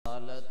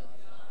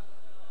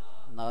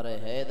नारे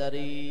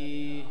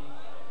हैदरी,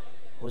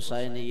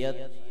 हुसैनियत,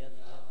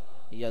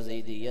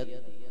 यजीदियत,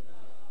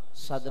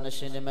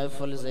 सदनशिन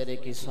महफिल ज़ेरे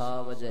किसा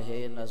वजह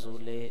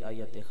नज़ूले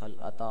आयत खल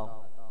अता,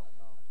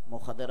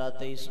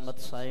 मुखदरात इसमत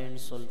साइन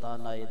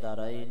सुल्तान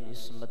दारैन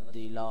इसमत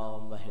दिला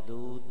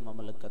महदूद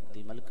ममलकत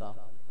दी मलका,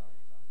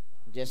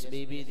 जिस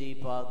बीबी दी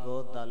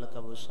पागो तालक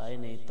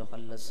हुसैन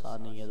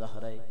तखल्लसानी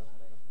ज़हरे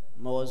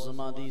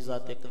मौज़मा दी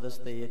ज़ात क़दस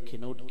ते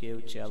यकीन उठ के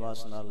उच्च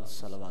आवाज़ नाल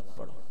सलवात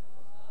पढ़ो।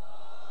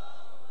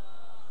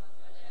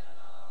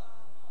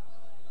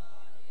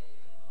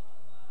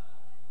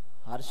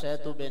 हर शय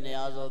तू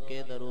बेनियाज हो के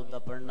दरूद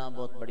पढ़ना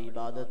बहुत बड़ी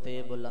इबादत है।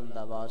 बुलंद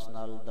आवाज़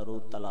नाल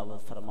दरूद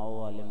तलावत फरमाओ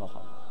आले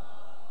मोहम्मद।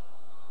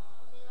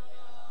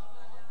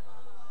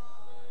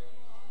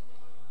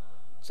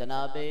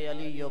 जनाबे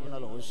अली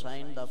इब्नुल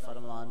हुसैन दा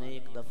फरमाने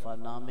एक दफा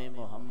नामे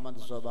मोहम्मद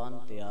ज़ुबान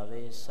ते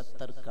आवे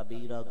 70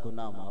 कबीरा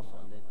गुनाह माफ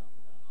होंदे।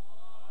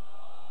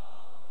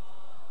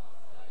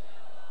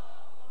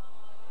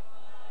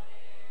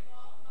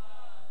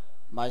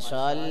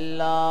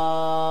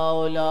 माशाअल्लाह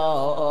ला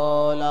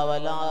हौला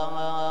वला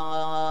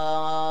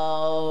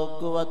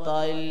कुव्वता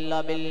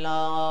इल्ला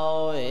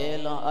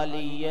बिल्लाहिल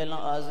अलिय्यिल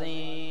अज़ीम।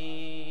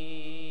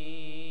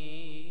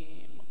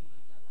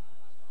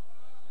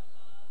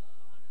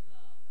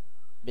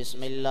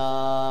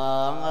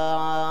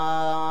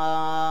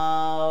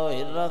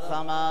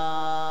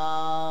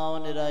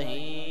 बिस्मिल्लाहिर्रहमानिर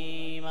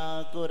रहीम।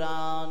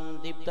 कुरान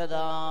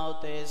इब्तिदा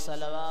ते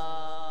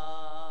सलवात।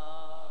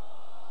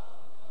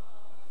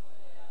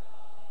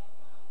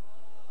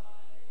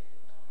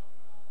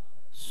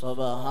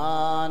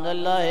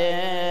 सुब्हानल्लाह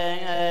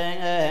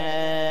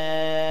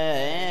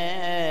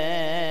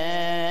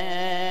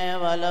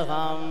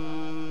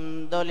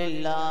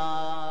वल्हम्दुलिल्लाह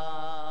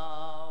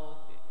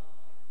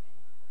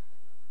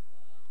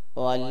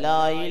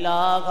वला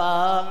इलाहा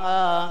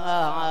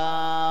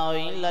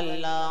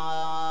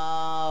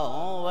इल्लल्लाह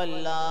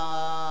वल्लाहु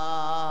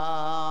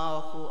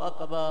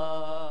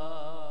अकबर।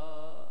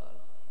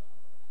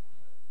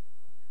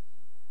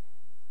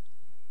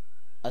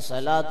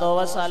 अस्सलातु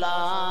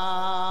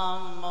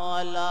वस्सलाम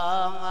अला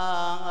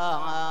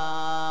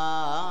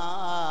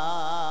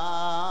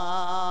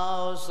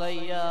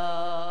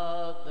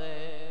सय्यद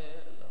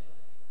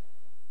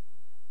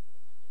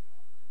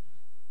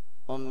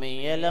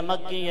उम्मील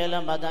मक्कील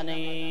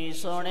मदनी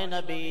सोने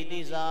नबी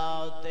दी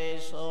ज़ात ते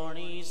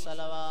सोनी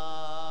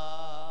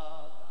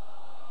सलवात।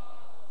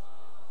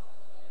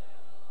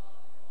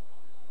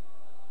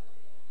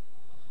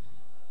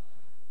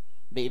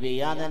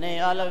 बीबियां ने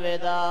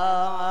अलविदा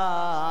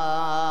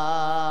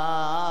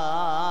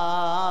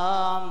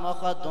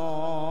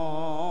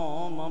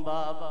मखदूम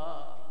बाबा।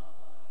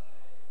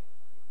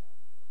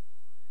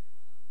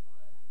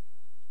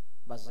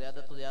 बस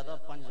ज्यादा तो ज्यादा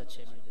 5 या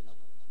 6 मिनट देना,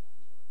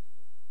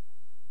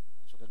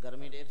 क्योंकि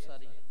गर्मी ढेर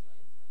सारी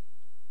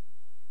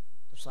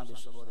तो भी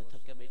सुबह दे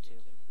थके बैठे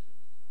हो।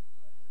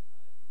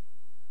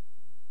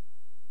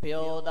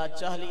 प्यो दा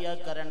चाहलिया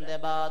करन दे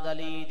बाद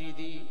अली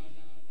दीदी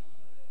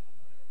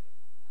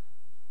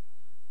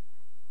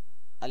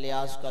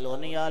इलियास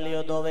कॉलोनी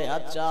आलियो दोवे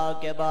हाथ चाह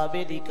के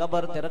बाबे दी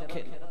कबर ते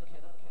रखे।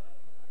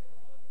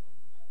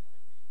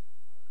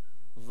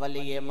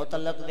 वलिए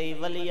मुतलक दी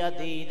वलिया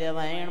दी दे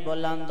वैन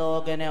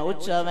बुलंदो गने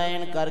उच्चा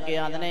वैन करके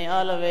आंदने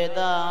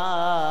अलविदा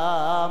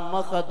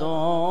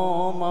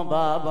मखदूम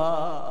बाबा।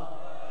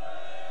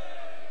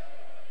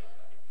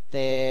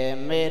 ते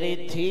मेरी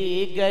थी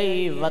गई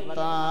वतन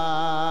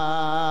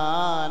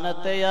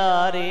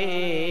तैयारी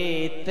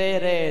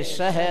तेरे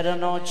शहर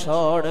नो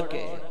छोड़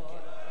के।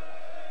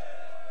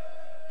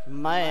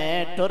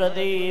 मैं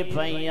टुरदी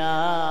पईया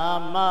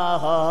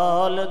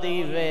माहौल दी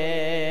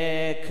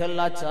वेख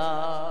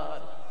लाचार।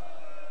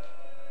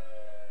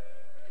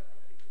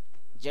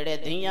 जेड़े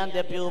धियां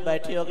दे प्यू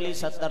बैठे अगली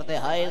 70 ते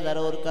हाय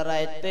जरूर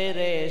कराए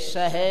तेरे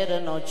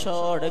शहर नो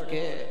छोड़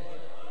के।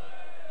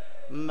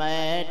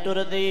 मैं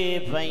टुरदी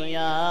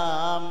पईया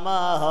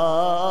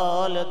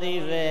माहौल दी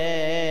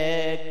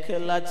वेख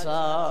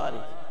लाचार।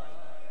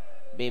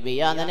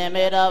 बीबियां ने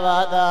मेरा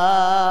वादा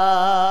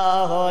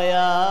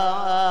होया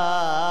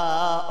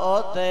ओ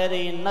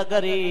तेरी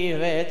नगरी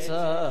विच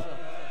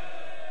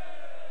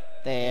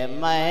ते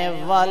मैं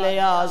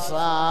वालिया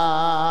सा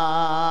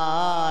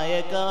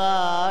एक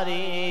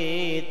वारी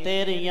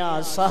तेरियां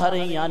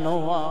सारियां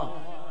नुआ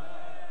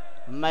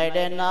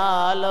मेरे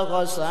नाल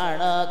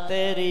हुसैन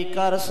तेरी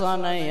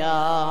करसन या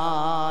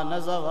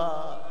नज़वा।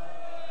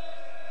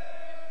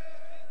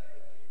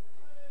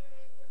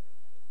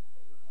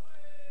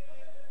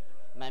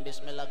 मैं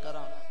बिस्मिल्लाह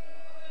करा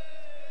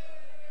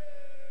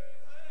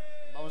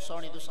बहुत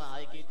सोहनी तुसा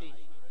हाई की थी।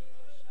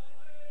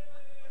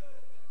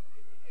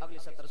 अगली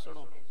 70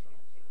 सुनो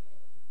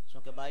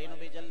क्योंकि भाई नु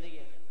भी जल्दी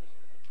है।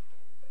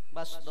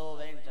 बस 2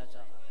 वैन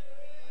चाचा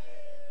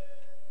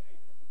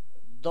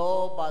 2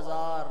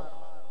 बाजार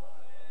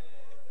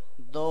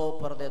 2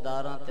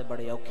 पर्देदारां ते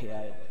बड़े औखे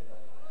आए।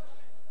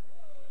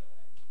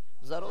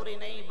 जरूरी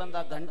नहीं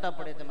बंदा घंटा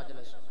पढ़े ते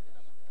मजलिस।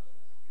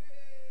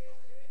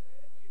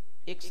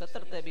 एक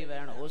 70 ते भी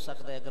वैन हो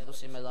सकता है अगर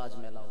तुसी मिजाज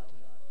में लाओ तो।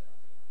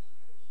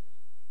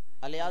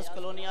 इलियास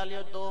कॉलोनी वाले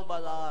दो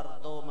बाजार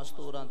दो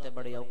मस्तूरां ते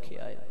बड़े औखे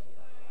आए।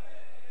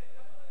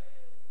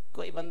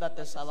 कोई बंदा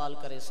ते सवाल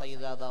करे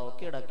सईदादा वो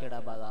केड़ा केड़ा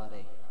बाजार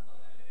है?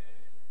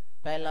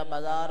 पहला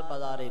बाजार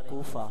बाजार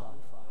कूफा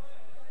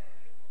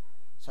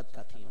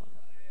सदका थी,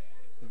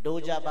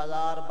 दूजा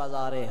बाजार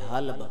बाजार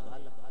हल्ब।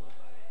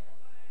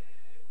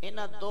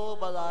 इन्हां दो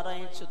बाजारां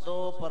च दो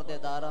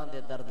परदेदारां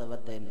दे दर्द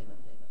वधे ने।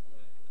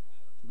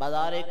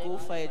 बाजार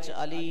कूफा च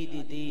अली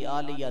दी दी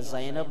आलिया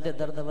ज़ैनब दे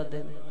दर्द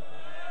वधे ने।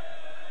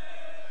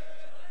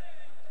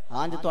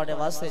 हाँ जी तुहाडे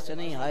वास्ते च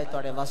नहीं हाय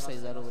तुहाडे वास्ते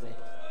जरूर है।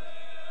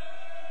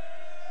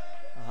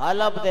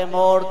 हलब दे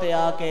मोड़ ते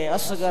आके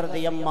असगर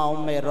दी अम्मा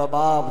उम्मे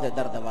रुबाब दे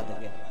दर्द वध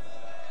गए।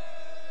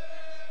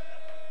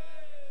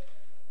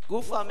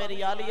 कूफा मेरी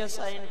आलिया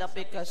साइन दा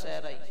पेका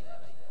शहर आई।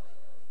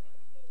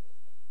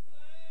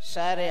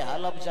 शहर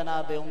हलब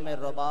जनाबे उम्मे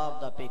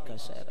रुबाब दा पेका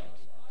शहर आई।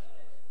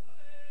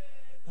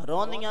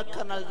 रोंदियां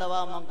अखां नाल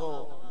दवा मंगो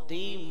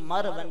दी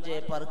मर वंजे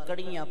पर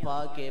कड़ियां पा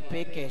के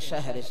पेके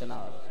शहर च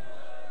नाल।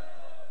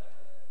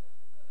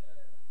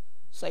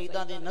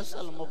 सईदा दी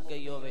नस्ल मुक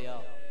गई होवे आ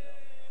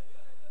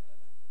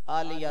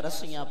आलिया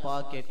रस्सियां पा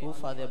के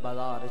कूफा दे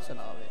बाजार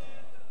चलावे।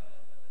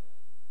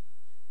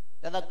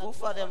 जदा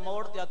कूफा दे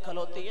मोड़ ते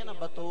खलोती है ना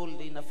बतूल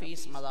दी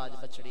नफीस मजाज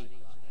बचड़ी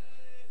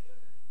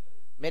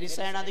मेरी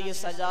सैना दी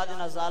सजाद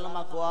ना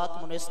जालमा को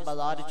आत्म इस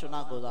बाजार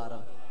चुना गुजारा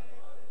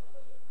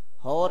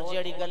होर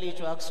जेड़ी गली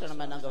चो अक्सर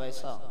मैं न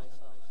गवैसा।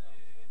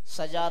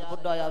 सजाद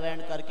बुढ़ा या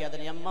वैन करके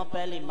आदनी अम्मा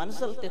पहली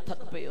मंजिल ते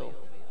थक पे हो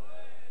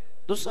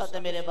तुसा ते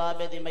मेरे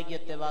बाबे दी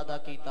मैयत ते वादा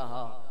कीता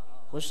हा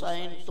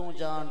हुसैन तू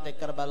जान ते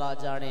करबला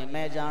जाने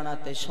मैं जाना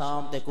ते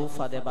शाम ते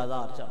कूफा दे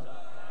बाजार जा।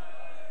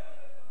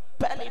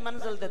 पहली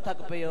मंजिल ते थक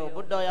पे हो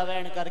बुढ़ा या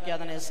वैन करके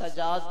आदने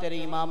सजाद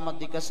तेरी इमामत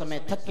दी कसम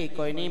थकी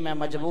कोई नहीं मैं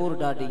मजबूर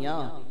डाडियां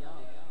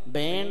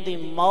बेन दी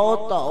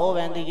मौत हो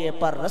वेंदी है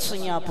पर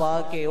रस्सियां पा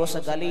के उस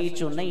गली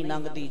चो नहीं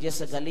लंघदी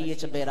जिस गली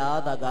च बेरा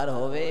दा घर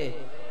होवे।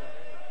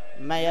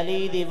 मैं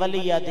अली दी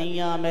वलिया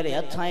दियां मेरे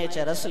हथां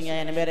च रस्सियां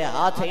मेरे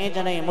हाथ इंज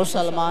नहीं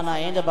मुसलमान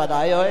इंज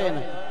बधाए होए न।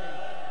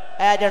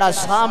 ए जड़ा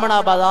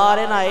सामना बाजार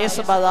है ना इस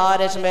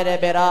बाजार च मेरे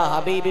बेरा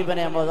हबीब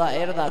इब्ने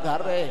मुज़ाहिर दा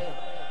घर है।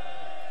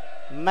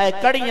 मैं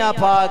कड़ियां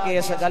पा के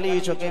इस गली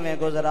चो किवें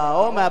गुजरा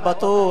ओ मैं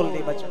बतूल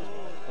दी बच।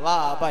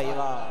 वाह भाई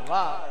वाह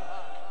वाह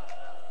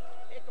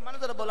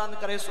बुलंद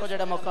करे सो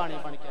जड़ा मुकानी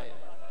बन के आए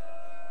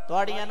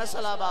तुहाड़ियां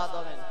नस्ल आबाद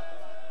होवे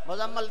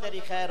मुजम्मल तेरी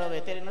खैर होवे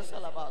तेरी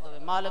नस्ल आबाद होवे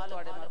मालिक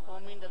तुहाडे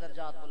मरहूमीन दे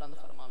दर्जात बुलंद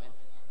फरमावे।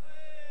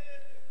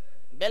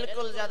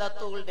 बिल्कुल ज्यादा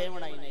तूल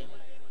देवना ही नहीं।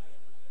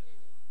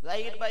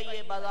 जाहिर भाई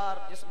ये बाजार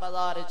जिस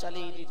बाजार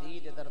चली दी थी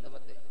दे दर्द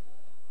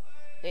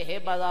वदे ये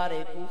बाजार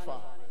कूफा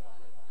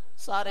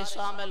सारे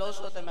शामिल हो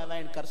सो ते मैं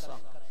वैन करसा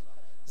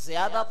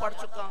ज्यादा पढ़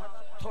चुका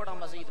थोड़ा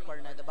मजीद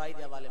पढ़ना है तो भाई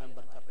दे हवाले में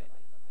कर रहे।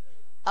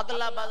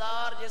 अगला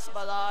बाजार जिस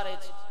बाजार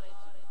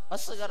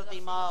असगर दी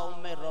मां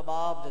उम्मे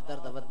रुबाब दे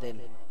दर्द वधे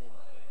ने।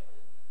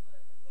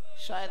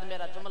 शायद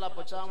मेरा जुमला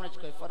पहुंचाने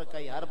च कोई फर्क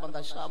है हर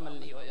बंदा शामिल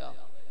नहीं होया।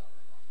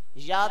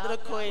 याद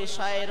रखो ये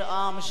शायर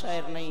आम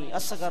शायर नहीं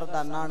असगर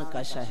दा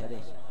नानका शहर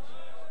है।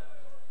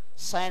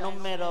 सैन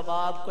उम्मे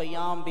रुबाब कोई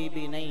आम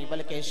बीबी नहीं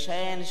बल्कि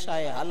शैन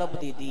शाह हलब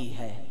दी दी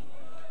है।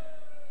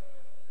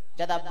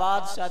 जदा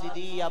बादशाह दी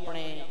दी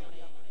अपने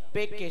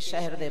पेके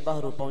शहर दे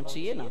बहरू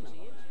पहुंची है ना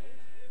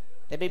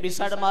ते बीबी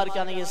सड़ मार के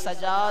आने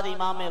सजाद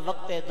इमाम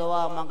वक्ते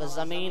दुआ मंग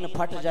जमीन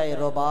फट जाए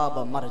रुबाब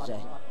मर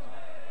जाए।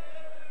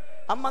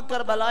 अम्मा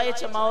करबलाए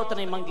च मौत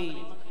नहीं मंगी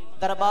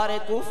दरबारे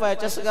कूफा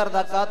चसगर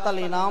दा कातल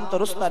इनाम तो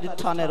रुस्ता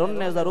दिठा ने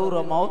रुन्ने जरूर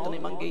मौत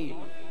नहीं मंगी।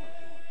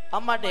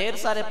 अम्मा ढेर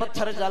सारे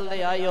पत्थर जल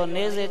दे आयो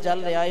नेजे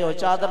जल दे आयो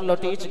चादर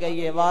लुटीच गई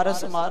है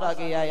वारिस मारा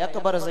गया है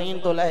अकबर ज़ीन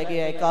तो लह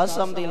गया है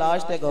कासम दी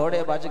लाश ते घोड़े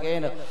बच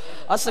गए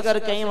असगर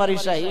कई बारी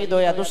शहीद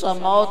होया तुसा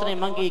मौत नहीं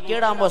मंगी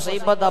केड़ा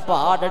मुसीबत दा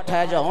पहाड़ डठा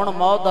है जो हुण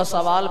मौत दा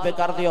सवाल पे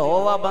कर दियो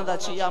होवा बंदा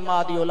छिया मां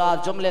दी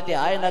औलाद जुमले ते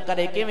आए न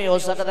करे किवें हो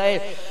सकदा है।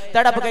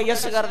 तड़प गई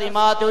असगर दी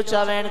मां ते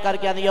उच्चा वैन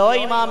करके आंदी ओ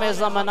इमाम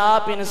ज़मान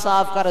आप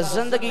इंसाफ कर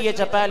जिंदगी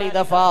च पहली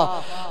दफा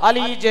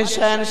अली जे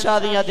शहनशाह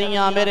दियां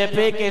दियां मेरे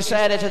पेके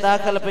शहर च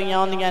दाखिल पईयां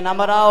होंदियां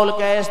नमराउल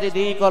कैस दी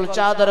दी कोल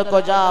चादर को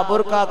जा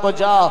बुरका को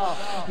जा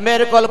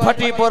मेरे कोल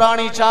फटी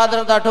पुरानी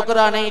चादर दा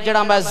टुकड़ा नहीं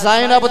जड़ा मैं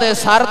ज़ैनब दे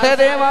सर ते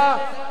देवां।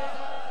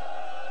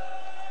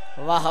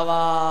 वाह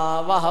वाह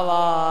वाह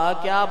वाह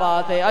क्या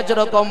बात है।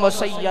 अजरकुम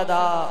सैयदा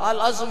अल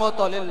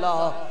अज़मतु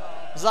लिल्लाह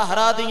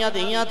ज़हरा दियां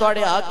दियां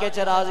तुहाडे हक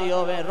च राजी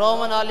होवे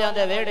रोमन वालियां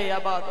दे वेड़े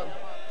आबाद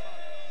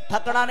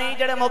थकना नहीं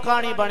जड़े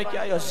मुखानी बन के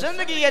आयो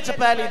जिंदगी च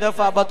पहली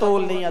दफा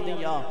बतूल दियां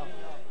दियां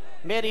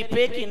मेरी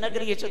पेकी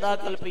नगरी च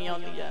दाखिल पियां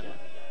होंदियां।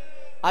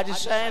 आज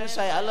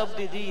शहनशाह हलब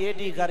दी दी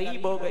एडी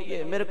गरीब हो गई है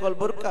मेरे कोल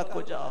बुरका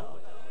को जा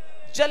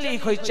चली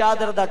कोई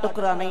चादर दा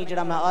टुकड़ा नहीं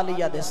जड़ा मैं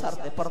आलिया दे सर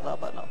ते पर्दा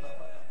बना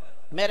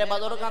मेरे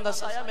बुजुर्गां दा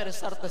साया मेरे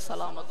सर ते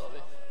सलामत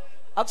होवे।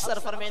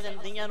 अक्सर फरमाइंदे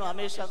दियां नु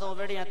हमेशा तो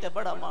वेड़ियां ते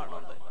बड़ा मान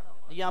होंदा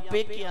या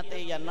पेकियां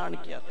ते या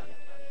नानकियां ते।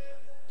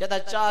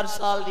 जदा 4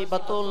 साल दी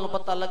बतूल नु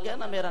पता लगे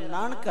ना मेरा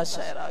नानका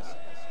शहर आ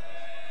गया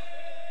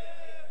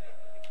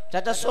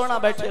चाचा सोना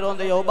बैठे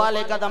रोंदे हो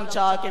बाले कदम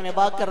चाह के मैं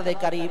बाकर दे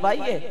करीब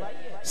आइए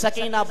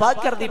सकीना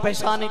बाकर दी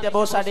पहचानी ते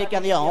बहुत साड़ी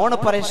कहंदी हुण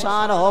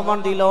परेशान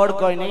होवन दी लोड़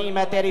कोई नहीं,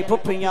 मैं तेरी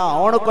फुफियां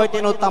हुण कोई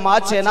तेनू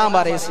तमाचे ना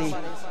मारे सी।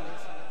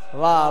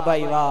 वाह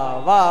भाई वाह,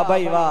 वाह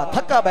भाई वाह।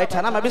 थका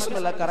बैठा ना मैं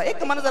बिस्मिल्लाह कर,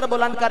 एक मंजर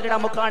बुलंद कर जेड़ा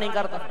मुकानी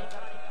करदा।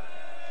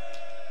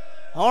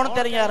 हुण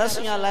तेरियां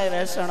रस्सियां लाए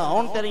वैसन,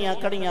 हुण तेरियां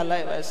कड़ियां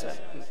लाए वैसन।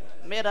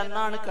 मेरा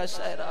नानका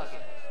शायर आ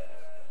गया।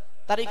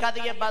 तरीका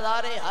दिए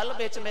बाजारे हल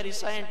बेच मेरी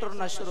साइन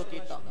टुरना शुरू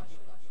किया।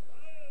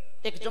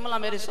 एक जुमला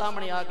मेरे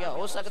सामने आ गया,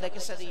 हो सकता है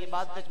किसी की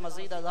इबादत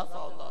मजीद इजाफा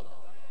होगा।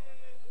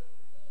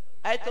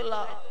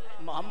 आयतुल्लाह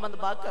मोहम्मद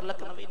बाकर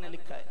लखनवी ने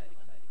लिखा है,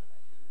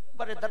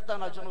 बड़े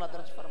दर्दनाक जुमला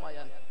दर्ज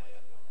फरमाया।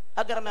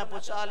 अगर मैं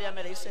पूछा लिया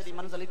मेरे हिस्से की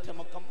मंजिल इत्थे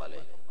मुकम्मल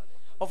है।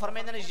 और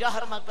फरमाते ने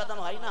यार मैं कदम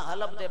आई ना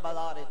हलब दे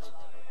बाजार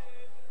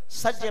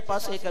सज्जे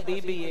पासे एक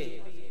बीबी है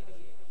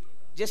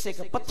जिस एक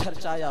पत्थर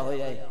चाया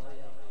होया है,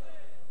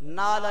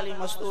 नाल अली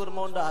मस्तूर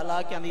मुंडा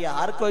हला के आंदी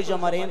हर कोई जो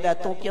मरेंदा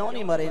तू क्यों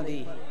नहीं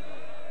मरेंदी।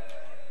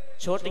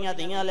 छोटियां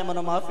दियां ले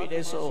मनु माफी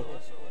देसो।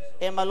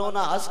 ए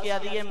मलूना हस के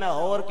आदी है मैं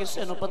और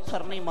किसी नु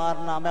पत्थर नहीं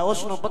मारना, मैं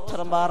उस नु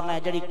पत्थर मारना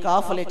है जड़ी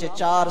काफले च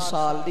 4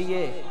 साल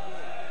दिए।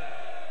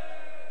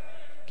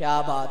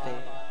 क्या बात है,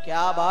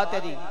 क्या बात है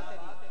जी।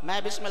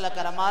 मैं बिस्मिल्लाह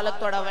करा, मालिक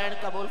तोड़ा वैन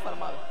कबूल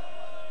फरमावे।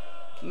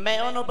 मैं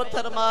उन्होंने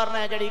पत्थर मारना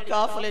है जड़ी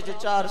काफले च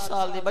 4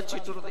 साल दी बच्ची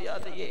टुरदी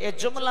आती है। ये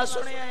जुमला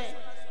सुनिया है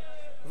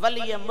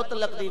वलिया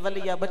मुतलक दी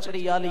वलिया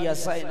बचड़ी आलिया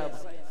साइनब।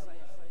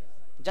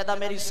 जदा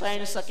मेरी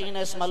साइन सकीना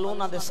इस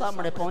मलूना दे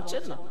सामने पहुंचे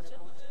ना,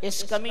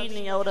 इस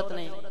कमीनी औरत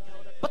ने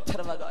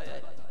पत्थर वगाया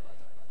है।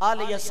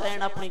 आलिया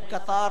साइन अपनी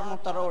कतार नु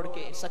तरोड़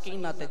के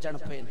सकीना ते जन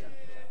पे।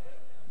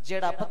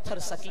 जेड़ा पत्थर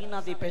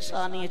सकीना दी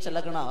पेशानी च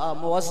लगना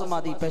मुअज्जमा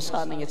दी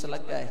पेशानी च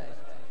लगा है।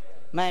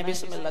 मैं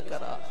बिस्मिल्लाह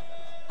करा,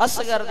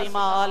 असगर दी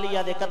मां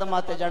आलिया दे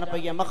कदमां ते जन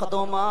पई है।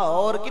 मखदूमा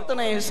और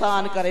कितने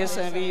एहसान करे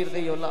से वीर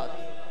दी औलाद।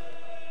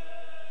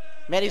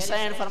 मेरी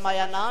सैन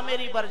फरमाया ना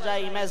मेरी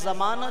बरजाई, मैं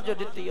जमाना जो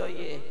दिती हुई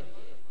है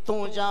तू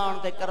जान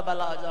ते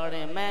करबला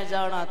जाने, मैं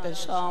जाना ते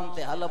शाम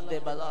ते हलब दे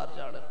बाजार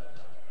जाने।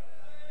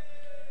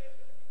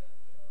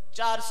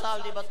 4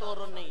 साल दी बतौर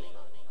नहीं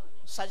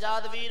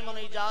सजाद वीर मनु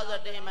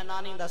इजाजत दे मैं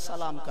नानी दा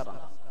सलाम करा,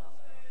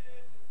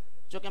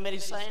 क्योंकि मेरी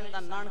सैन दा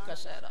नानका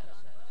शहरा।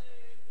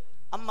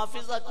 अम्मा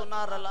फिजा को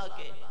ना रला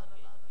के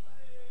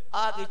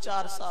आ गई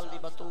 4 साल दी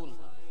बतूल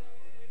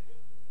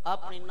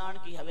अपनी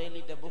नानकी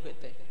हवेली दे बुखे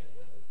ते।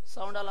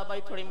 साउंड वाला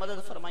भाई थोड़ी मदद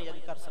फरमाई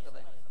अभी कर सकता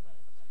है।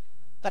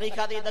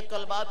 तरीका दी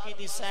दक्कल बाप की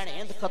दी सैन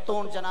हिंद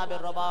खतून जनाब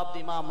रबाब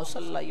दी मां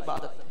मुसल्ला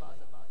इबादत।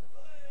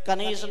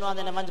 कनीज नु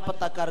आंदे ने मंज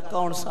पता कर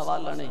कौन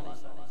सवाल ने।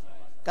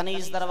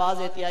 कनीज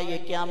दरवाजे ते आई है,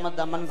 क़यामत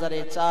दा मंजर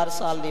है। 4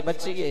 साल दी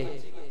बच्ची है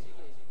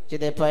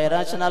जिदे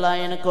पैरां च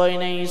नलायन कोई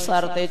नहीं,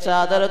 सर ते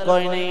चादर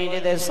कोई नहीं,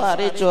 जिदे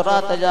सारी चो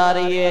रात जा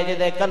रही है,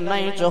 जिदे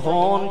कन्नाई चो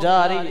खून जा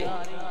रही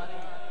है।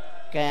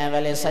 कै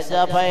वेले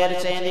सज्जा पैर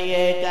चेंदी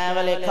है, कै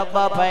वेले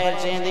खब्बा पैर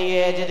चेंदी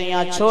है,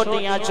 जिदियां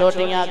छोटियां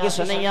छोटियां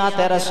किसनियां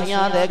ते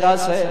रस्सियां दे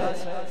गस।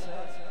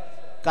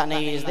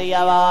 कनीज दी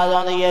आवाज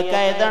आंदी है,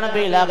 कैदन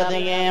भी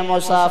लगदी है,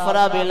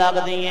 मुसाफरा भी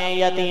लगदी है,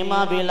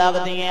 यतीमा भी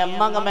लगदी है।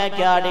 मंग मैं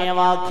क्या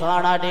देवा,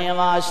 खाना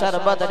देवा,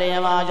 शरबत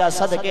देवा या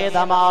सदके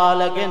दा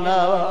माल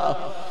गिनवा।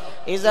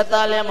 इज्जत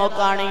आले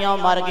मुकानियों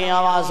मर गया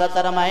वा,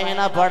 70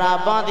 महीना पड़ा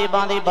बांदी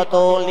बांदी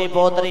बतौल दी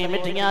पोतरी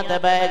मिठियां ते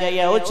बह गई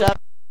है। उच्चा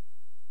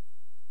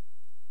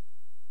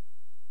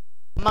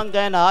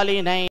मंगे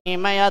नाली नहीं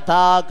मैं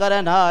अथा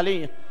कर नाली।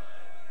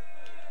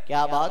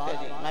 क्या बात है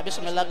जी। मैं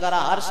बिस्मिल्लाह करा,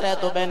 हर शय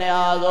तो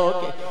बेनियाज हो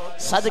के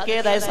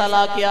सदके दा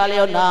सला किया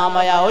लियो नाम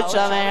आया।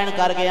 उच्चा वैन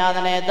कर गया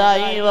ने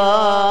दाई वा,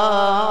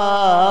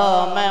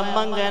 मैं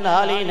मंगे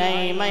नाली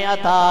नहीं मैं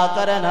अथा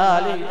कर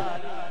नाली।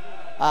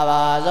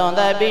 आवाज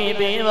आंदा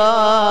बीबी वा,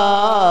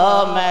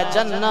 मैं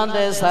जन्नत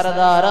दे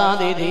सरदारां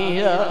दी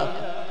धीआ।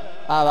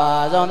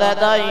 आवाज आंदा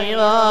दाई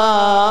वा,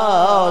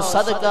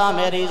 सदका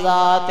मेरी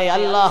जात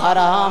अल्लाह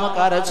हराम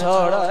कर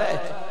छोड़।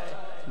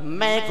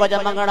 मैं कुछ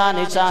मंगना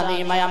नहीं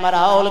चाहती, मैं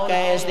अमराउल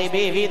कैस दी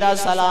बीवी दा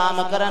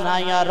सलाम करना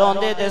या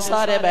रोंदे ते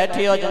सारे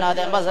बैठे हो जना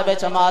दे मजहब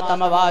च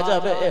मातम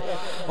वाजब।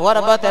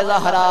 गुरबत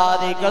ज़हरा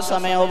दी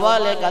कसम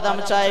वाले कदम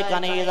चाहे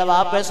कनीज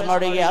वापस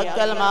मुड़ी है।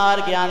 अक्ल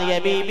मार के आंदी है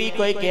बीबी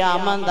कोई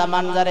क़यामत दा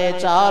मंजर है।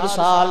 4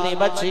 साल दी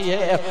बच्ची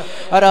है,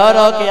 रो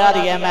रो के आ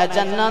रही है मैं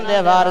जन्नत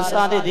दे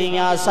वारसां दी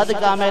दियां,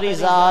 सदका मेरी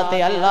जात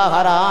अल्लाह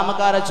हराम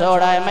कर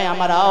छोड़ा है। मैं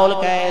अमराउल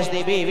कैस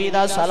दी बीवी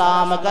दा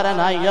सलाम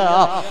करना या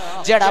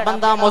जेड़ा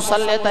बंदा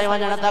मुसल्ले तय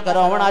वजन तक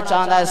रोवना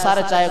चाहता है,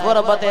 सर चाहे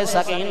गुरबत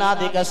सकीना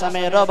दी कसम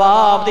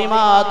रबाब दी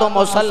मां तो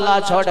मुसल्ला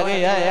छोड़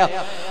गया है।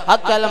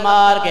 अक्ल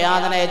मार के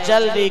आंदने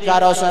जल्दी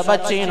करो उस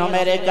बच्ची नु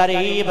मेरे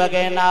करीब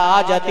के ना,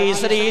 आज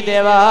तीसरी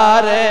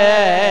दीवार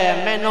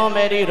मैनू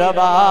मेरी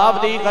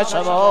रबाब दी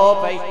कसम हो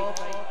पई।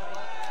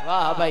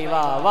 वाह भाई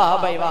वाह, वाह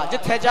भाई वाह।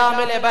 जिथे जा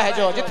मिले बह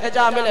जाओ, जिथे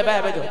जा मिले बह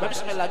जाओ।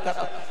 बिस्मिल्लाह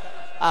करो।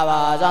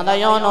 आवाज आंदा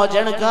योनो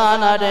झिणका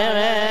न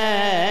देवे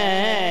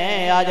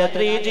अज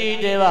त्रीजी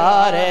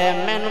जवार है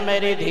मैनू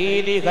मेरी धी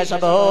दी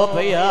खुशबू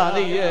पिया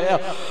दी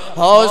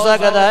हो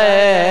सकता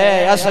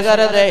है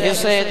असगर दे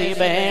हिस्से दी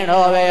बहन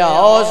होवे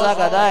हो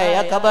सकता है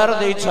अकबर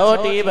दी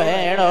छोटी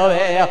बहन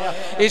होवे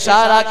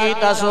इशारा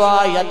कीता सुआ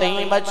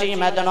यतीम बच्ची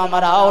मैं तेनों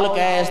मराउल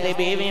कैस दी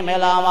बीवी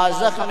मिलावा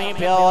जख्मी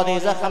प्यो दी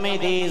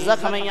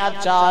जख्मी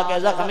अच्छा के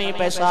जख्मी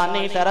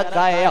पेशानी ते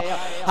रखा है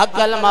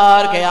हकल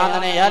मार के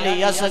आंदने अली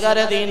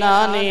असगर दी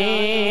नानी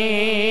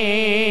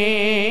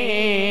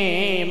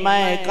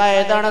मैं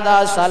कैदन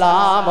दा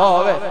सलाम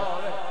होवे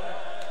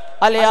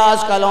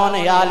इलियास कलोन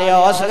या लियो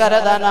असगर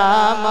दा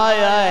नाम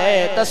आया है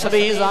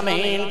तस्बीह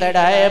जमीन ते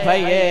डाए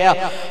भईए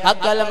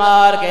अकल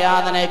मार के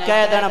आंदने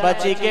कैदन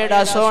बच्ची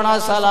केड़ा सोना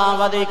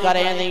सलाम वदी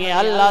करें दी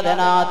अल्लाह दे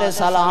नाम ते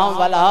सलाम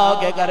वला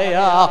के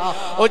करया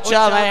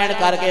उच्चा वैन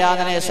करके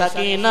आंदने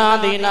सकीना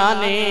दी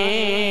नानी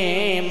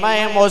मैं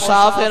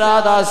मुसाफिरा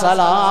दा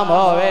सलाम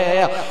होवे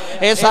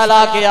ए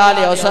सला के आ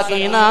लियो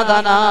सकीना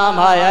दा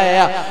नाम आया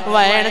है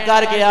वैन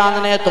करके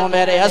आंदने तू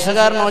मेरे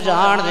असगर नु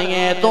जान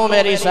दिए तू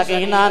मेरी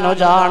सकीना नु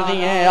जान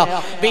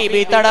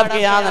बीबी तड़प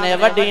के आंदने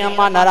वड्डी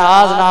अम्मा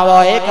नाराज ना हो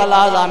एक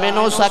लाजा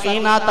मैनू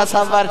सकीना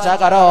तसव्वर चा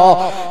करो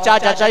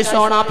चाचा चाई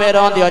सोना पे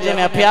रोंदियो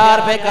जिवें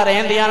प्यार पे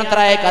करेंदियां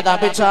त्राए कदम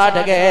पिछा हट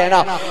गए ना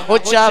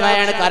उच्चा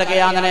वैन करके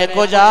आंदने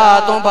कुजा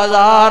तू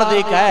बाजार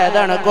दी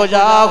कैदन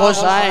कुजा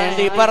हुसैन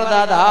दी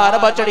पर्दादार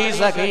बचड़ी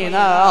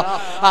सकीना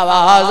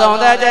आवाज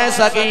आउंदा जे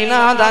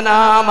सकीना दा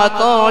नाम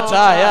तो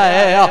चाया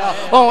है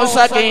ओ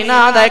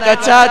सकीना दा एक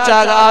चाचा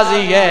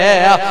गाजी है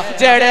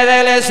जेड़े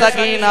वेले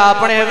सकीना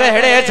अपने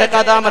वेहड़े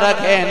कदम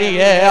रखे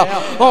लिए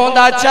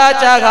ओंदा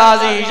चाचा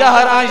गाजी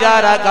यारा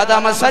यारा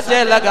कदम सज्जे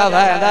लगा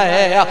वैंदा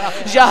है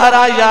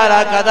यारा यारा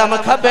कदम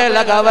खब्बे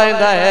लगा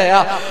वैंदा है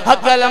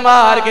हकल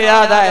मार के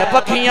आदा है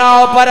पखियां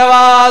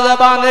परवाज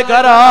बंद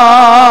करो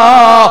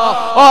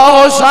ओ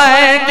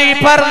हुसैन दी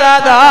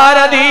पर्दादार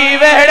दी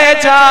वेड़े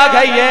चा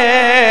गई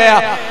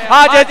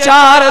आज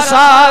 4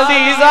 साल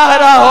दी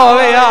ज़हरा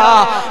होया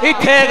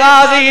इथे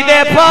गाजी दे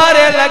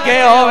फारे लगे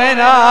होवे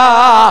ना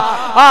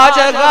आज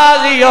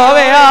गाजी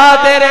होया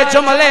तेरे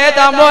जुमले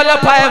दा मुल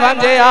पै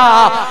वंजिया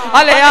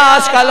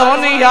इलियास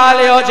कलोनी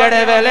आलियो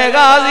जड़े वेले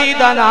गाजी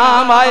दा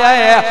नाम आया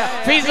है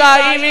फिजा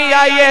इवें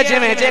आई है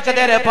जिवें जिक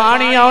तेरे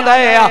पानी आउंदा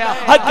है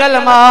अकल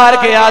मार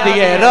के आदी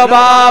है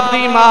रबाब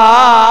दी मां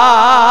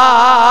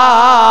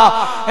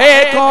ए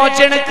को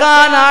चिणका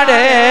ना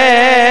दे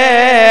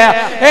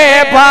ए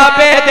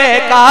बाबे दे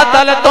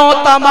कातल तो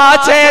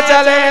तमाचे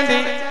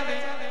चलेंदी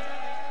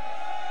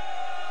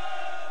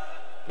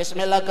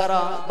बिस्मिल्लाह करा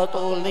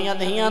बतूल दियां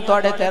धीयां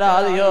थोड़े ते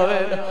राजी होवे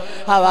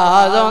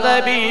आवाज आउंदा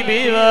बीबी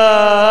वा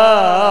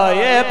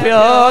ये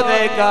प्यो दे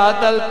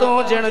कातल तू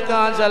जिणका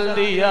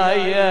जल्दी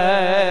आई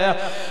है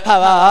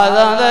आवाज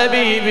आउंदा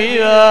बीबी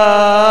वा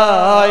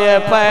ये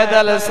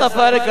पैदल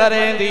सफर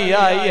करेंदी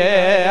आई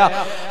है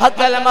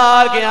अकल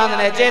मार के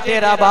आंदने जे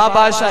तेरा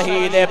बाबा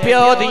शहीद है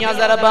प्यो दियां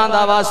ज़रबां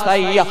दा वास्ता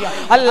ही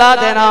अल्लाह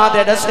दे नाम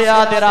ते दसया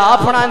तेरा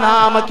अपना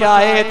नाम क्या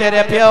है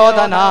तेरे प्यो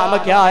दा नाम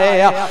क्या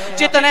है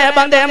जितने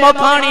बंदे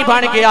मुखानी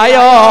बन के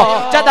आयो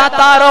जदा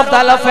तारुफ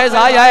दा लफ्ज़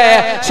आया है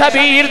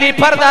शबीर दी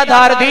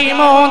पर्दादार दी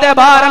मुंह दे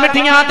बाहर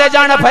मिठियां ते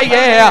जान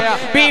पईए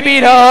बीबी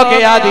रो के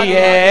आदी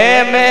है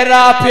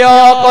मेरा प्यो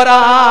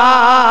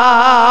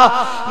कुरान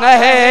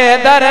नहे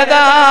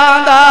दर्दां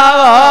दा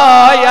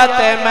वायत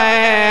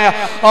मैं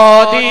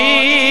ओदी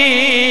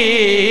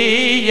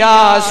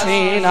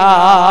यासीना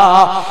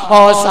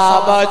ओ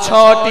सब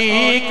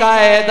छोटी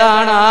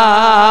कैदना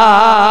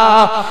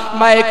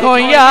मैं को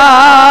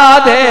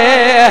याद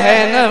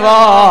है वो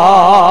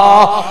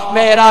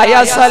मेरा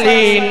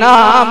असली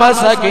नाम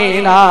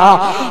सकीना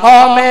ओ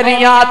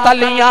मेरिया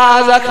तलियां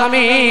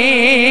जख्मी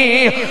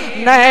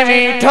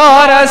नैवी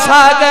ठोर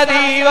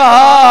सकदी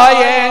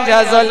वाये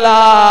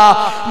जजला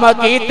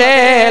मकीते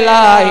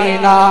लाई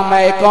ना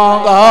मैं को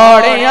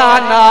घोड़िया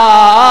ना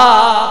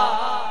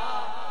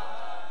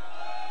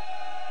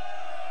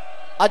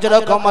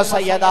अजरकुम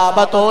सैयदा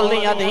बतौल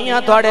दियां धीयां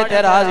थोड़े ते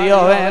राजी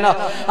होवे ना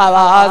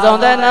आवाज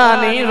आउंदे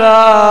नानी वा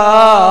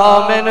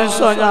मैनू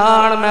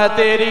सुजान मैं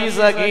तेरी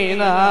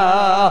सकीना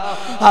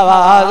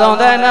आवाज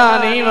आउंदे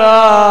नानी वा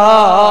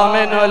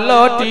मैनू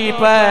लोटी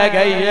पै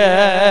गई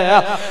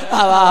है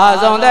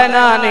आवाज आउंदे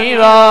नानी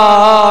वा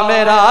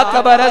मेरा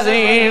अकबर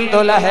अजीम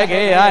तो लह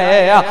गया है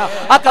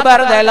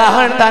अकबर दे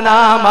लहन दा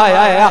नाम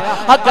आया है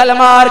अकल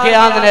मार के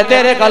आंदने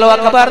तेरे कलो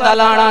अकबर दा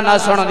लाना ना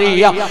सुन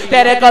दिया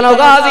तेरे कलो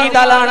गाजी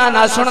दा लाना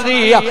ना सुन दी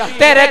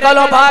तेरे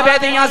कोलों बाबे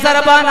दियां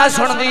ज़रबां ना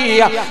सुन दी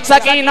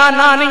सकीना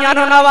नानियां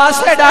नू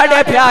नवासे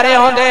डाडे प्यारे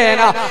होंदे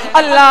ना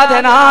अल्लाह दे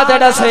नाम ते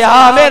दसया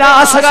मेरा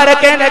असगर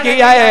किन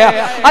गया है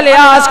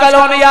इलियास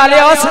कलोनी आले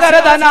असगर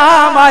दा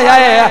नाम आया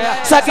है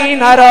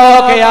सकीना रो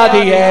के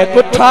आदी है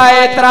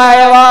कुठाए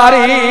त्राए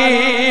वारी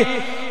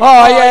ओ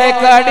ये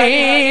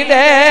कड़ी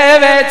दे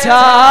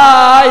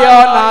विछायो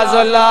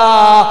नाजुला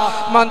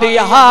मंदी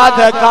हाथ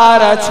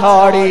कर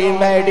छोड़ी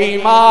मेरी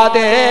माँ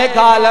दे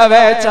गाल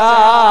वेचा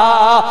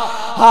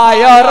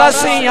आयो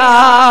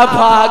रसियां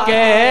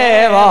भागे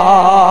वो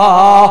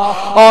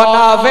ओ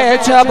ना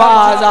बेच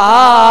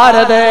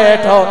बाजार दे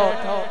ठो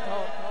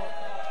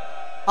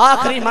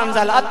आखिरी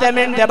मंजिल अद्धे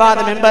मिनट के बाद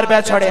मिंबर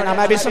पे छोड़े ना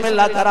मैं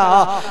बिस्मिल्लाह करा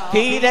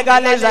की दे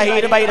गले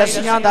ज़हीर भाई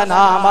रस्सियां दा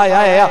नाम आया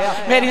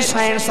है मेरी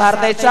सैन सर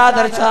दे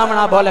चादर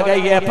चामना भूल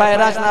गई है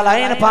पैरां च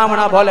लाइन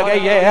पावना भूल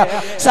गई है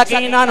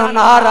सकीना नु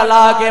नार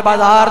ला के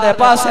बाजार दे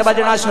पासे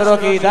बजना शुरू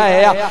कीता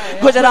है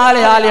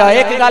गुजराले वाले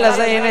एक गल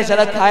ज़हन च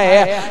रखा है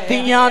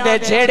तियां दे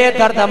जेड़े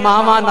दर्द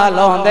मावा ना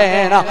लाउंदे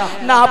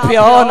ना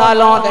प्यो ना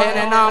लाउंदे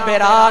ना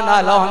बेरा ना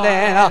लाउंदे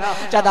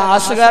जदा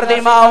असगर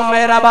दी मां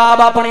मेरा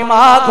बाप अपनी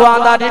मां को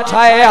आंदा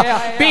दिठा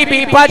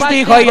बीबी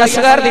भजदी कोई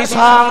असगर दी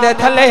सांग दे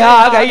थले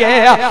आ गई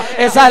है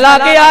ऐसा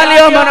लागे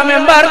आलियो मन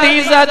मिंबर दी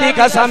इज्जत दी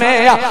कसम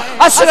है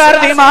असगर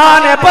दी मां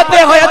ने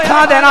पते होए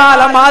हत्थां दे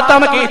नाल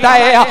मातम कीता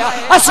है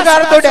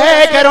असगर तू डे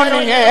के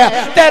रोनी है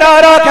तेरा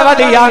रो के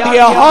वधी आंदी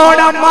है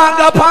हुण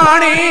मंग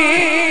पानी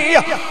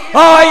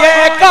ओ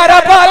ये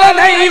करबल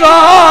नहीं वो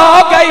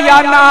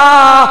गया ना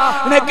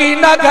नकी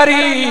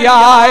नगरी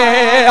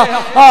आए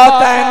ओ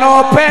तैनू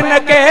पिन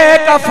के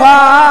कफा